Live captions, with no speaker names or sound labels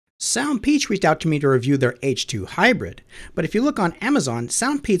SOUNDPEATS reached out to me to review their H2 Hybrid, but if you look on Amazon,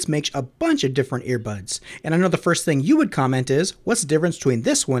 SOUNDPEATS makes a bunch of different earbuds, and I know the first thing you would comment is, what's the difference between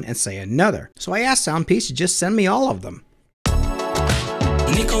this one and say another? So I asked SOUNDPEATS to just send me all of them.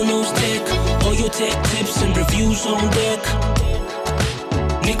 Nico knows tech, all your tech tips and reviews on deck.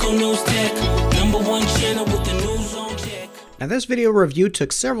 Nico knows tech, #1 channel with the news on deck. Now this video review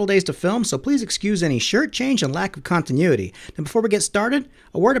took several days to film, so please excuse any shirt change and lack of continuity. Now before we get started,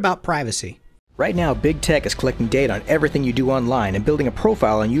 a word about privacy. Right now, big tech is collecting data on everything you do online and building a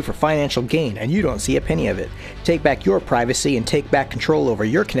profile on you for financial gain, and you don't see a penny of it. Take back your privacy and take back control over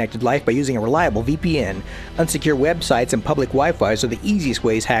your connected life by using a reliable VPN. Unsecure websites and public Wi-Fi are the easiest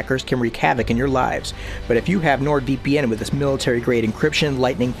ways hackers can wreak havoc in your lives. But if you have NordVPN with its military-grade encryption,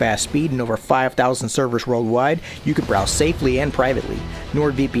 lightning-fast speed, and over 5,000 servers worldwide, you can browse safely and privately.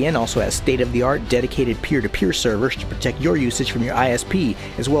 NordVPN also has state-of-the-art dedicated peer-to-peer servers to protect your usage from your ISP,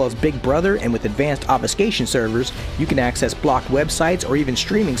 as well as Big Brother, and with advanced obfuscation servers, you can access blocked websites or even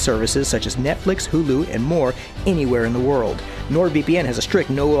streaming services such as Netflix, Hulu, and more anywhere in the world. NordVPN has a strict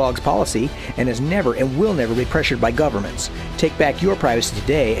no-logs policy and has never and will never be pressured by governments. Take back your privacy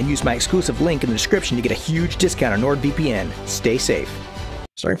today and use my exclusive link in the description to get a huge discount on NordVPN. Stay safe.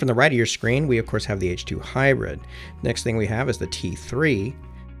 Starting from the right of your screen, we of course have the H2 Hybrid. Next thing we have is the T3,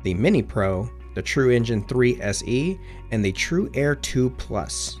 the Mini Pro, the TrueEngine 3 SE, and the TrueAir 2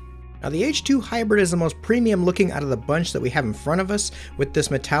 Plus. Now the H2 Hybrid is the most premium looking out of the bunch that we have in front of us, with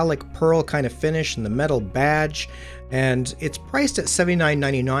this metallic pearl kind of finish and the metal badge, and it's priced at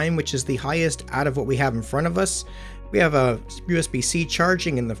 $79.99, which is the highest out of what we have in front of us. We have a USB-C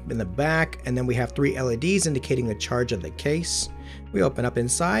charging in the back, and then we have 3 LEDs indicating the charge of the case. We open up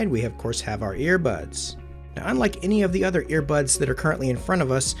inside, we of course have our earbuds. Now, unlike any of the other earbuds that are currently in front of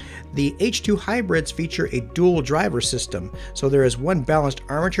us, the H2 Hybrids feature a dual driver system. So there is one balanced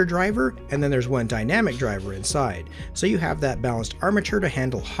armature driver, and then there's one dynamic driver inside. So you have that balanced armature to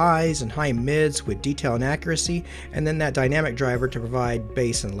handle highs and high mids with detail and accuracy, and then that dynamic driver to provide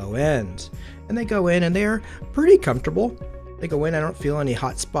bass and low ends. And they go in and they're pretty comfortable. They go in, I don't feel any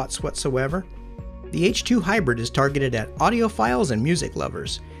hot spots whatsoever. The H2 Hybrid is targeted at audiophiles and music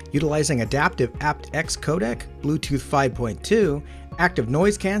lovers, utilizing adaptive Apt-X codec, Bluetooth 5.2, active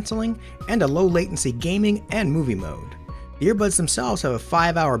noise cancelling, and a low latency gaming and movie mode. The earbuds themselves have a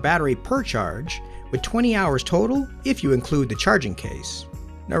 5-hour battery per charge, with 20 hours total if you include the charging case.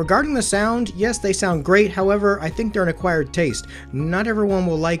 Now regarding the sound, yes, they sound great, however, I think they're an acquired taste. Not everyone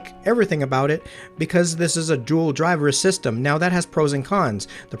will like everything about it because this is a dual driver system. Now that has pros and cons.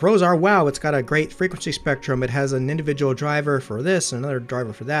 The pros are, wow, it's got a great frequency spectrum, it has an individual driver for this and another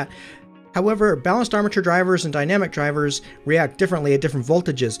driver for that. However, balanced armature drivers and dynamic drivers react differently at different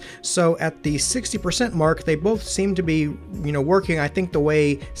voltages. So at the 60% mark, they both seem to be, working, I think, the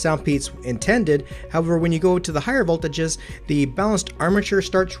way SOUNDPEATS intended. However, when you go to the higher voltages, the balanced armature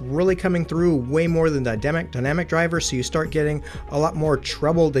starts really coming through way more than the dynamic driver, so you start getting a lot more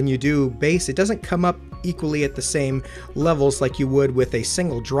treble than you do bass. It doesn't come up equally at the same levels like you would with a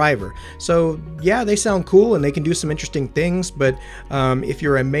single driver. So yeah, they sound cool and they can do some interesting things, but if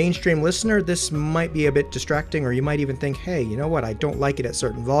you're a mainstream listener, this might be a bit distracting, or you might even think, hey, you know what, I don't like it at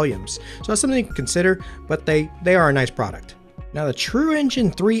certain volumes. So that's something you can consider, but they are a nice product. Now the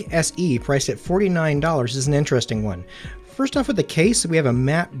TrueEngine 3 SE, priced at $49, is an interesting one. First off, with the case, we have a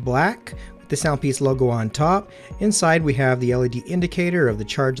matte black with the SOUNDPEATS logo on top. Inside we have the LED indicator of the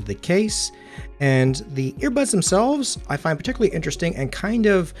charge of the case. And the earbuds themselves I find particularly interesting and kind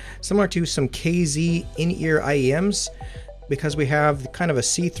of similar to some KZ in-ear IEMs, because we have kind of a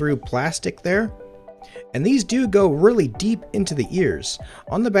see-through plastic there. And these do go really deep into the ears.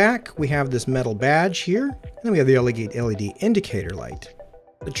 On the back we have this metal badge here, and then we have the LED indicator light.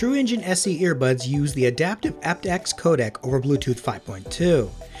 The TrueEngine SE earbuds use the adaptive Apt-X codec over Bluetooth 5.2.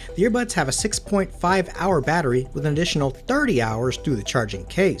 The earbuds have a 6.5-hour battery with an additional 30 hours through the charging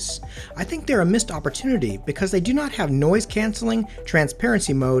case. I think they're a missed opportunity because they do not have noise cancelling,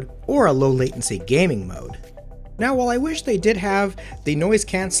 transparency mode, or a low latency gaming mode. Now, while I wish they did have the noise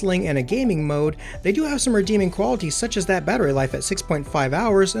cancelling and a gaming mode, they do have some redeeming qualities, such as that battery life at 6.5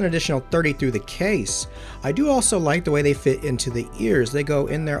 hours, an additional 30 through the case. I do also like the way they fit into the ears. They go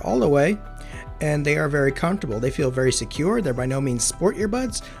in there all the way, and they are very comfortable. They feel very secure. They're by no means sport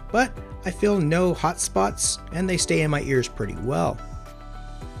earbuds, but I feel no hot spots, and they stay in my ears pretty well.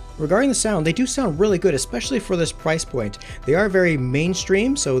 Regarding the sound, they do sound really good, especially for this price point. They are very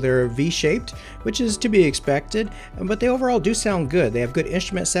mainstream, so they're V-shaped, which is to be expected, but they overall do sound good. They have good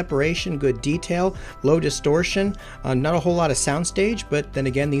instrument separation, good detail, low distortion, not a whole lot of soundstage, but then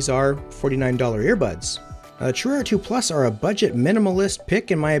again, these are $49 earbuds. TrueEngine Plus are a budget minimalist pick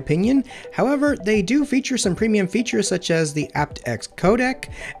in my opinion. However, they do feature some premium features such as the Apt-X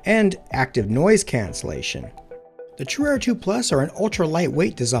codec and active noise cancellation. The TrueEngine Plus are an ultra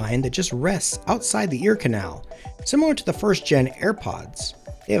lightweight design that just rests outside the ear canal, similar to the first gen AirPods.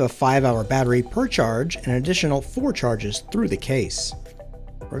 They have a 5-hour battery per charge and an additional 4 charges through the case.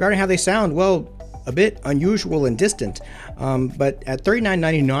 Regarding how they sound, well, a bit unusual and distant, but at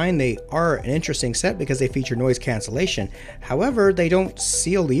 $39.99 they are an interesting set because they feature noise cancellation. However, they don't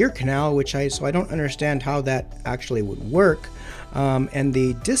seal the ear canal, so I don't understand how that actually would work. And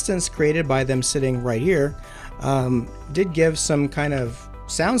the distance created by them sitting right here did give some kind of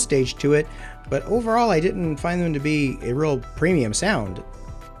soundstage to it, but overall I didn't find them to be a real premium sound.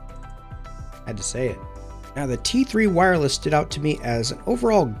 I had to say it. Now, the T3 Wireless stood out to me as an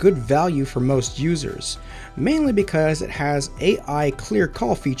overall good value for most users, mainly because it has AI clear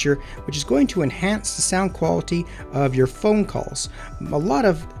call feature, which is going to enhance the sound quality of your phone calls. A lot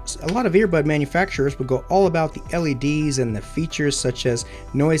of earbud manufacturers would go all about the LEDs and the features such as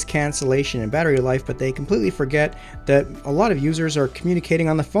noise cancellation and battery life, but they completely forget that a lot of users are communicating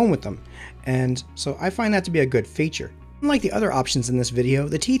on the phone with them, and so I find that to be a good feature. Unlike the other options in this video,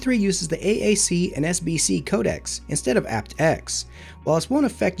 the T3 uses the AAC and SBC codecs instead of Apt-X. While this won't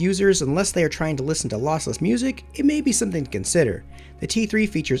affect users unless they are trying to listen to lossless music, it may be something to consider. The T3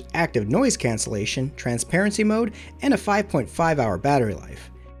 features active noise cancellation, transparency mode, and a 5.5-hour battery life.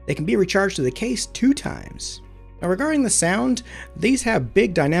 They can be recharged to the case 2 times. Now, regarding the sound, these have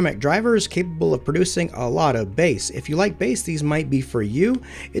big dynamic drivers capable of producing a lot of bass. If you like bass, these might be for you.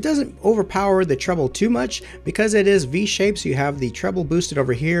 It doesn't overpower the treble too much because it is V-shaped, so you have the treble boosted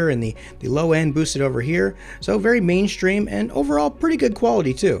over here and the low end boosted over here. So very mainstream and overall pretty good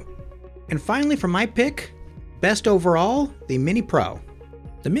quality too. And finally, for my pick, best overall, the Mini Pro.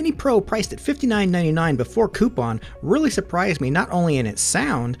 The Mini Pro, priced at $59.99 before coupon, really surprised me not only in its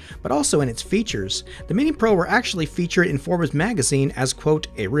sound, but also in its features. The Mini Pro were actually featured in Forbes magazine as, quote,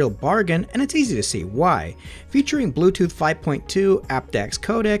 a real bargain, and it's easy to see why. Featuring Bluetooth 5.2, Apt-X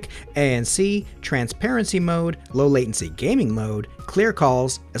codec, ANC, transparency mode, low latency gaming mode, clear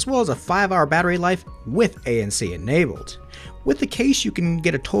calls, as well as a 5-hour battery life with ANC enabled. With the case, you can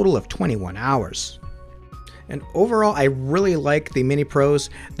get a total of 21 hours. And overall, I really like the Mini Pros.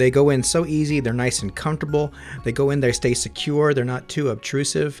 They go in so easy, they're nice and comfortable. They go in, they stay secure, they're not too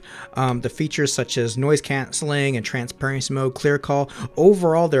obtrusive. The features such as noise canceling and transparency mode, clear call,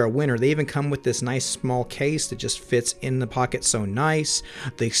 overall they're a winner. They even come with this nice small case that just fits in the pocket so nice.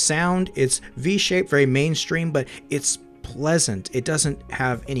 The sound, it's V-shaped, very mainstream, but it's pleasant. It doesn't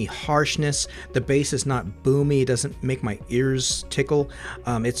have any harshness. The bass is not boomy. It doesn't make my ears tickle.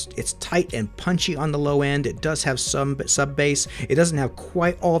 It's tight and punchy on the low end. It does have some sub bass. It doesn't have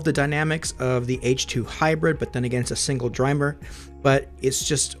quite all of the dynamics of the H2 Hybrid, but then again, it's a single driver. But it's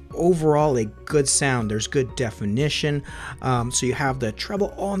just overall a good sound. There's good definition. So you have the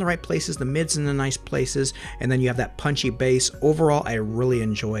treble all in the right places, the mids in the nice places, and then you have that punchy bass. Overall, I really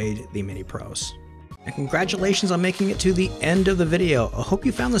enjoyed the Mini Pros. And congratulations on making it to the end of the video. I hope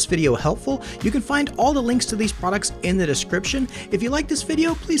you found this video helpful. You can find all the links to these products in the description. If you like this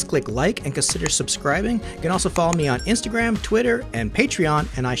video, please click like and consider subscribing. You can also follow me on Instagram, Twitter, and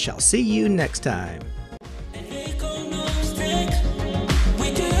Patreon, and I shall see you next time.